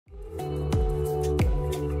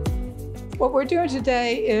What we're doing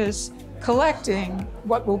today is collecting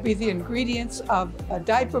what will be the ingredients of a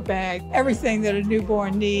diaper bag, everything that a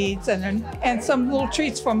newborn needs, and some little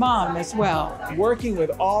treats for mom as well. Working with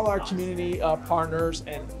all our community partners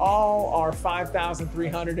and all our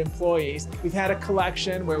 5,300 employees, we've had a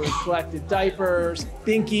collection where we've collected diapers,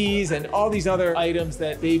 binkies, and all these other items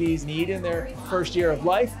that babies need in their first year of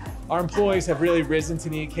life. Our employees have really risen to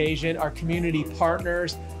the occasion. Our community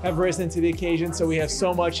partners have risen to the occasion. So we have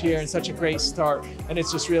so much here and such a great start. And it's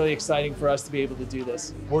just really exciting for us to be able to do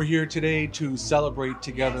this. We're here today to celebrate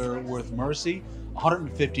together with Mercy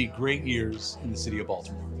 150 great years in the city of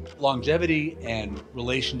Baltimore. Longevity and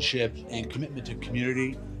relationship and commitment to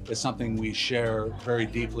community is something we share very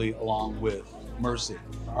deeply along with Mercy.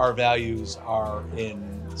 Our values are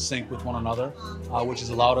in sync with one another, which has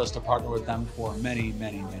allowed us to partner with them for many,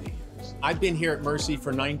 many, many years. I've been here at Mercy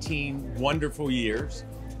for 19 wonderful years,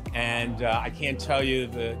 and I can't tell you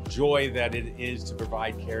the joy that it is to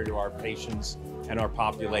provide care to our patients and our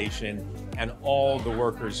population and all the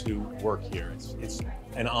workers who work here. It's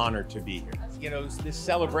an honor to be here. You know, this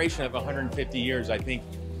celebration of 150 years, I think,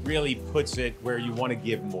 really puts it where you want to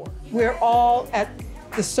give more. We're all at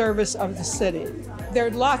the service of the city. There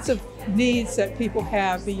are lots of needs that people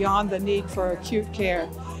have beyond the need for acute care,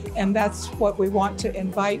 and that's what we want to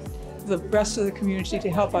invite the rest of the community to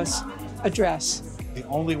help us address. The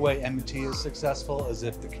only way M&T is successful is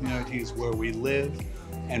if the communities where we live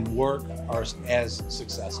and work are as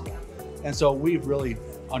successful. And so we've really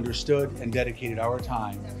understood and dedicated our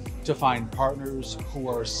time to find partners who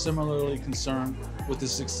are similarly concerned with the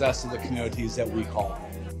success of the communities that we call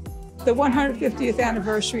home. The 150th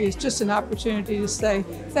anniversary is just an opportunity to say,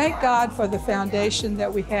 thank God for the foundation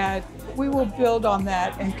that we had. We will build on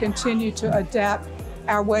that and continue to adapt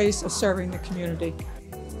our ways of serving the community.